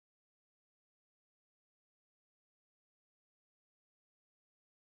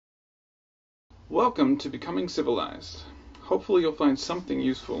Welcome to Becoming Civilized. Hopefully you'll find something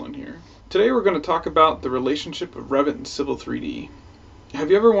useful in here. Today we're going to talk about the relationship of Revit and Civil 3D.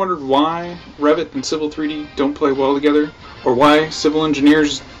 Have you ever wondered why Revit and Civil 3D don't play well together? Or why civil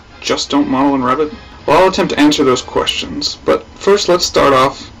engineers just don't model in Revit? Well, I'll attempt to answer those questions, but first let's start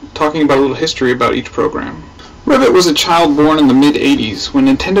off talking about a little history about each program. Revit was a child born in the mid-80s when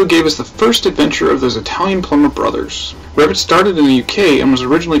Nintendo gave us the first adventure of those Italian plumber brothers. Revit started in the UK and was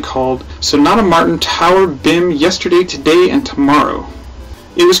originally called Sonata Martin Tower BIM Yesterday, Today, and Tomorrow.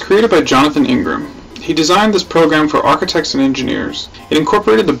 It was created by Jonathan Ingram. He designed this program for architects and engineers. It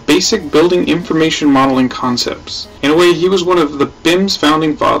incorporated the basic building information modeling concepts. In a way, he was one of the BIM's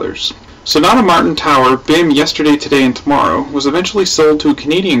founding fathers. Sonata Martin Tower BIM Yesterday, Today, and Tomorrow was eventually sold to a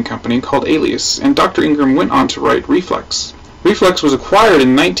Canadian company called Alias, and Dr. Ingram went on to write Reflex. Reflex was acquired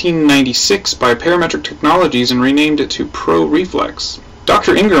in 1996 by Parametric Technologies and renamed it to Pro Reflex.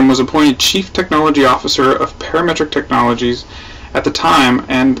 Dr. Ingram was appointed Chief Technology Officer of Parametric Technologies at the time,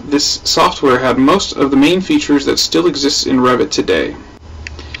 and this software had most of the main features that still exist in Revit today.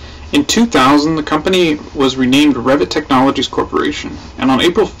 In 2000, the company was renamed Revit Technologies Corporation, and on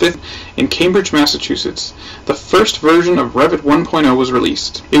April 5th in Cambridge, Massachusetts, the first version of Revit 1.0 was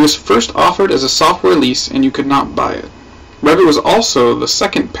released. It was first offered as a software lease and you could not buy it. Revit was also the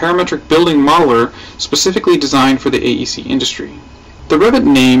second parametric building modeler specifically designed for the AEC industry. The Revit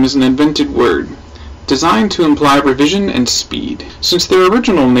name is an invented word, designed to imply revision and speed. Since their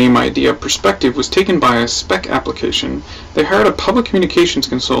original name idea, Perspective, was taken by a spec application, they hired a public communications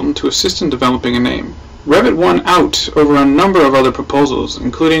consultant to assist in developing a name. Revit won out over a number of other proposals,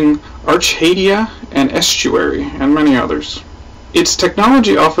 including Archadia and Estuary, and many others. Its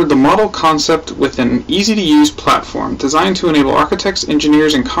technology offered the model concept with an easy-to-use platform designed to enable architects,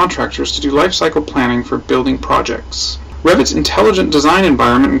 engineers, and contractors to do life-cycle planning for building projects. Revit's intelligent design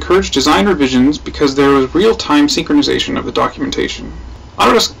environment encouraged design revisions because there was real-time synchronization of the documentation.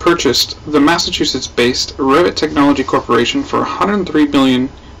 Autodesk purchased the Massachusetts-based Revit Technology Corporation for $103 million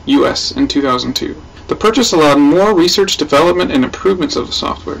US in 2002. The purchase allowed more research, development, and improvements of the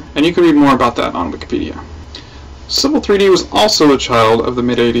software, and you can read more about that on Wikipedia. Civil 3D was also a child of the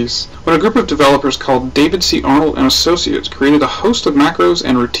mid-80s, when a group of developers called David C. Arnold and Associates created a host of macros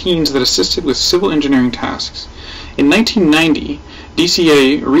and routines that assisted with civil engineering tasks. In 1990,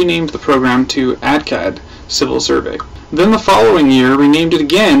 DCA renamed the program to ADCAD Civil Survey. Then the following year renamed it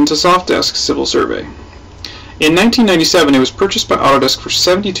again to Sofdesk Civil Survey. In 1997 it was purchased by Autodesk for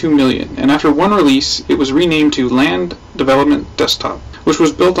 $72 million, and after one release it was renamed to Land Development Desktop, which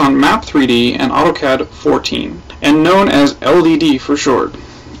was built on Map 3D and AutoCAD 14, and known as LDD for short.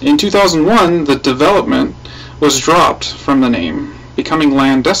 In 2001 the development was dropped from the name, becoming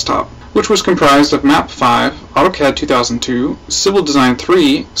Land Desktop, which was comprised of Map 5, AutoCAD 2002, Civil Design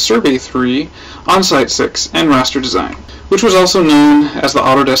 3, Survey 3, Onsite 6, and Raster Design, which was also known as the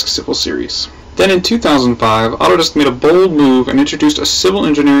Autodesk Civil Series. Then in 2005, Autodesk made a bold move and introduced a civil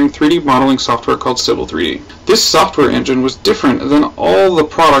engineering 3D modeling software called Civil 3D. This software engine was different than all the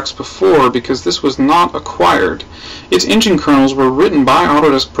products before because this was not acquired. Its engine kernels were written by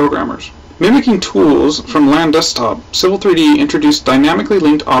Autodesk programmers. Mimicking tools from Land Desktop, Civil 3D introduced dynamically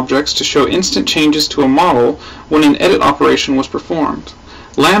linked objects to show instant changes to a model when an edit operation was performed.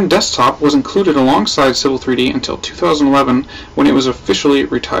 Land Desktop was included alongside Civil 3D until 2011 when it was officially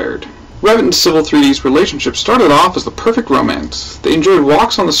retired. Revit and Civil 3D's relationship started off as the perfect romance. They enjoyed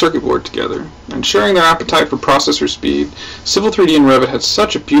walks on the circuit board together, and sharing their appetite for processor speed, Civil 3D and Revit had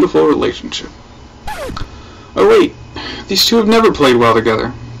such a beautiful relationship. Oh wait, these two have never played well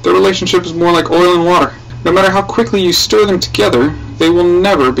together. Their relationship is more like oil and water. No matter how quickly you stir them together, they will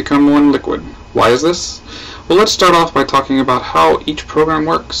never become one liquid. Why is this? Well, let's start off by talking about how each program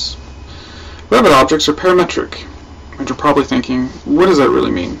works. Revit objects are parametric. And you're probably thinking, what does that really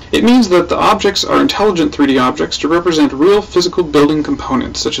mean? It means that the objects are intelligent 3D objects to represent real physical building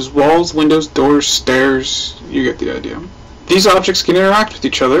components, such as walls, windows, doors, stairs. You get the idea. These objects can interact with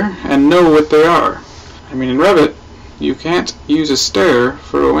each other and know what they are. I mean, in Revit, you can't use a stair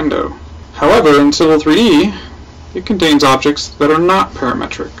for a window. However, in Civil 3D, it contains objects that are not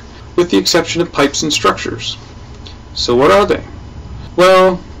parametric, with the exception of pipes and structures. So what are they?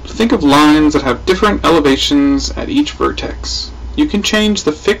 Well, think of lines that have different elevations at each vertex. You can change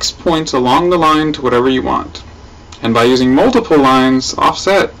the fixed points along the line to whatever you want. And by using multiple lines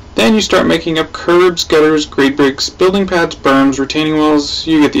offset, then you start making up curbs, gutters, grade breaks, building pads, berms, retaining walls.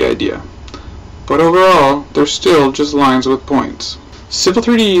 You get the idea. But overall, they're still just lines with points. Civil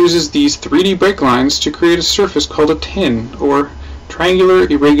 3D uses these 3D break lines to create a surface called a TIN, or Triangular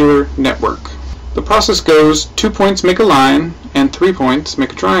Irregular Network. The process goes 2 points make a line, and 3 points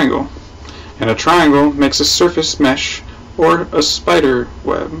make a triangle. and a triangle makes a surface mesh or a spider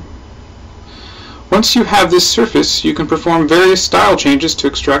web. Once you have this surface, you can perform various style changes to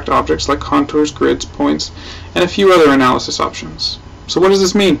extract objects like contours, grids, points, and a few other analysis options. So what does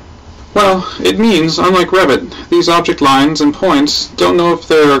this mean? Well, it means, unlike Revit, these object lines and points don't know if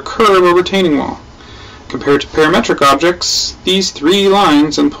they're a curve or retaining wall. Compared to parametric objects, these 3D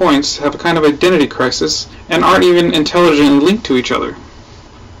lines and points have a kind of identity crisis and aren't even intelligently linked to each other.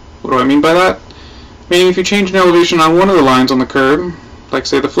 What do I mean by that? Meaning if you change an elevation on one of the lines on the curve, like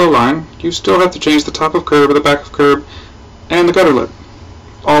say the flow line, you still have to change the top of curve, the back of curve, and the gutter lip,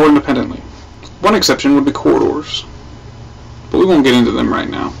 all independently. One exception would be corridors, but we won't get into them right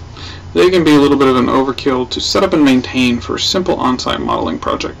now. They can be a little bit of an overkill to set up and maintain for a simple on-site modeling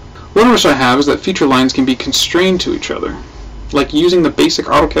project. One wish I have is that feature lines can be constrained to each other, like using the basic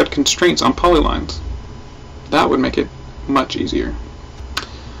AutoCAD constraints on polylines. That would make it much easier.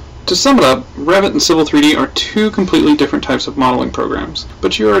 To sum it up, Revit and Civil3D are two completely different types of modeling programs,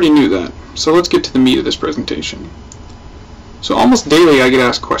 but you already knew that, so let's get to the meat of this presentation. So almost daily I get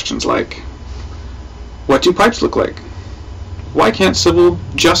asked questions like, what do pipes look like? Why can't Civil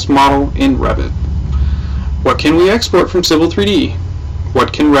just model in Revit? What can we export from Civil3D?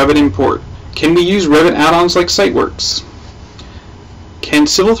 What can Revit import? Can we use Revit add-ons like Siteworks? Can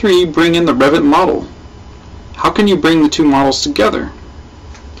Civil3D bring in the Revit model? How can you bring the two models together?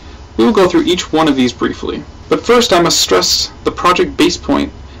 We will go through each one of these briefly, but first I must stress the project base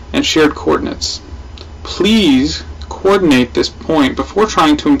point and shared coordinates. Please coordinate this point before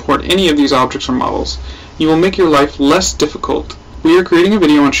trying to import any of these objects or models. You will make your life less difficult. We are creating a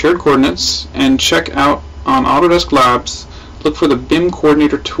video on shared coordinates, and check out on Autodesk Labs, look for the BIM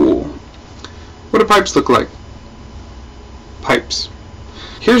coordinator tool. What do pipes look like? Pipes.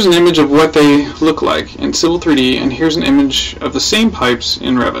 Here's an image of what they look like in Civil3D, and here's an image of the same pipes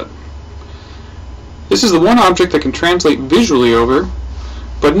in Revit. This is the one object that can translate visually over,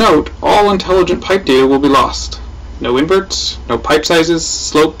 but note, all intelligent pipe data will be lost. No inverts, no pipe sizes,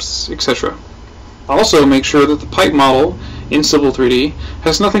 slopes, etc. Also make sure that the pipe model in Civil3D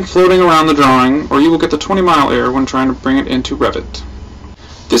has nothing floating around the drawing, or you will get the 20-mile error when trying to bring it into Revit.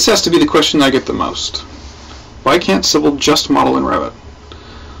 This has to be the question I get the most. Why can't Civil just model in Revit?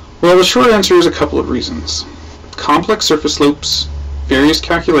 Well, the short answer is a couple of reasons. Complex surface slopes, various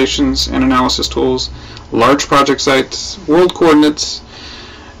calculations and analysis tools, large project sites, world coordinates,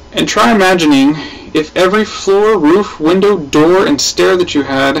 and try imagining if every floor, roof, window, door, and stair that you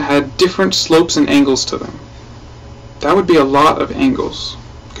had different slopes and angles to them. That would be a lot of angles.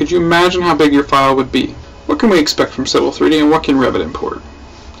 Could you imagine how big your file would be? What can we expect from Civil3D, and what can Revit import?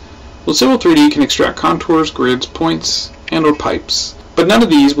 Well, Civil3D can extract contours, grids, points, and or pipes, but none of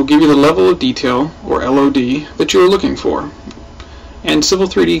these will give you the level of detail, or LOD, that you are looking for. And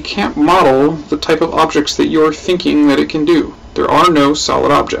Civil3D can't model the type of objects that you're thinking that it can do. There are no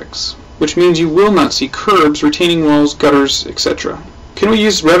solid objects, which means you will not see curbs, retaining walls, gutters, etc. Can we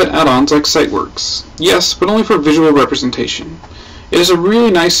use Revit add-ons like Siteworks? Yes, but only for visual representation. It is a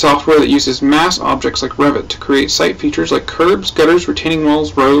really nice software that uses mass objects like Revit to create site features like curbs, gutters, retaining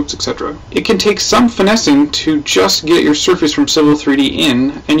walls, roads, etc. It can take some finessing to just get your surface from Civil3D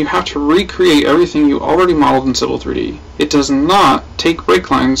in, and you have to recreate everything you already modeled in Civil3D. It does not take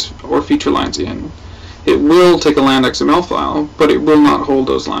break lines or feature lines in. It will take a land XML file, but it will not hold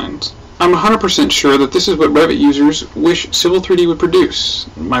those lines. I'm 100% sure that this is what Revit users wish Civil3D would produce.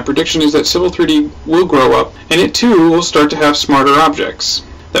 My prediction is that Civil3D will grow up, and it too will start to have smarter objects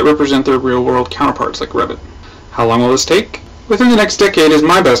that represent their real-world counterparts like Revit. How long will this take? Within the next decade is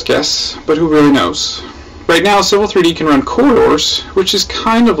my best guess, but who really knows? Right now, Civil3D can run corridors, which is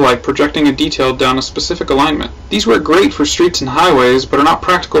kind of like projecting a detail down a specific alignment. These work great for streets and highways, but are not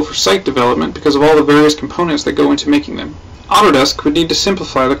practical for site development because of all the various components that go into making them. Autodesk would need to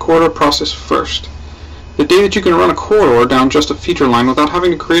simplify the corridor process first. The day that you can run a corridor down just a feature line without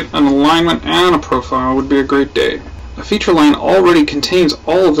having to create an alignment and a profile would be a great day. A feature line already contains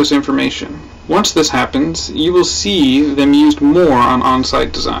all of this information. Once this happens, you will see them used more on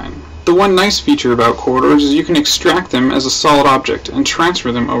on-site design. The one nice feature about corridors is you can extract them as a solid object and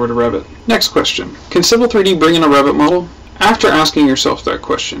transfer them over to Revit. Next question. Can Civil3D bring in a Revit model? After asking yourself that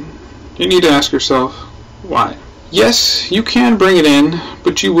question, you need to ask yourself, why? Yes, you can bring it in,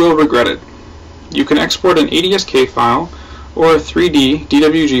 but you will regret it. You can export an ADSK file or a 3D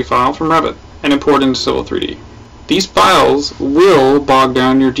DWG file from Revit and import into Civil3D. These files will bog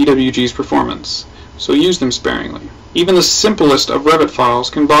down your DWG's performance, so use them sparingly. Even the simplest of Revit files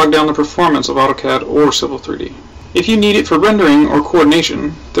can bog down the performance of AutoCAD or Civil3D. If you need it for rendering or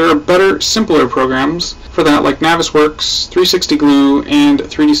coordination, there are better, simpler programs for that like Navisworks, 360 Glue, and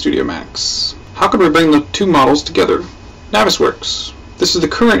 3D Studio Max. How can we bring the two models together? Navisworks. This is the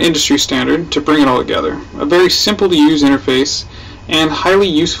current industry standard to bring it all together. A very simple to use interface and highly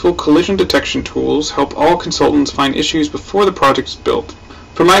useful collision detection tools help all consultants find issues before the project is built.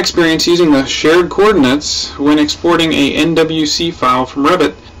 From my experience, using the shared coordinates when exporting a NWC file from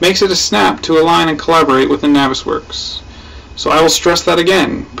Revit makes it a snap to align and collaborate within Navisworks. So I will stress that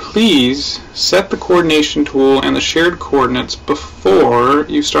again. Please set the coordination tool and the shared coordinates before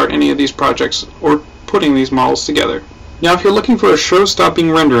you start any of these projects or putting these models together. Now, if you're looking for a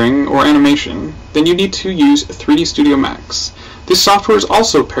show-stopping rendering or animation, then you need to use 3D Studio Max. This software is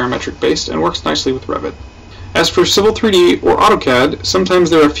also parametric based and works nicely with Revit. As for Civil3D or AutoCAD, sometimes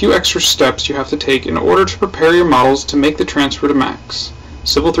there are a few extra steps you have to take in order to prepare your models to make the transfer to Max.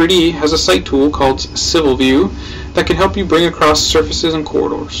 Civil3D has a site tool called Civil View that can help you bring across surfaces and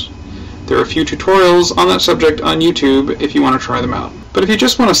corridors. There are a few tutorials on that subject on YouTube if you want to try them out. But if you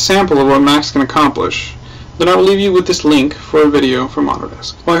just want a sample of what Max can accomplish, then I will leave you with this link for a video from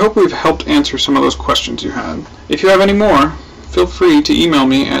Autodesk. Well, I hope we've helped answer some of those questions you had. If you have any more, feel free to email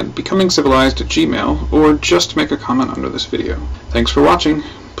me at becomingcivilized@gmail.com or just make a comment under this video. Thanks for watching.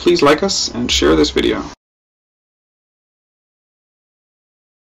 Please like us and share this video.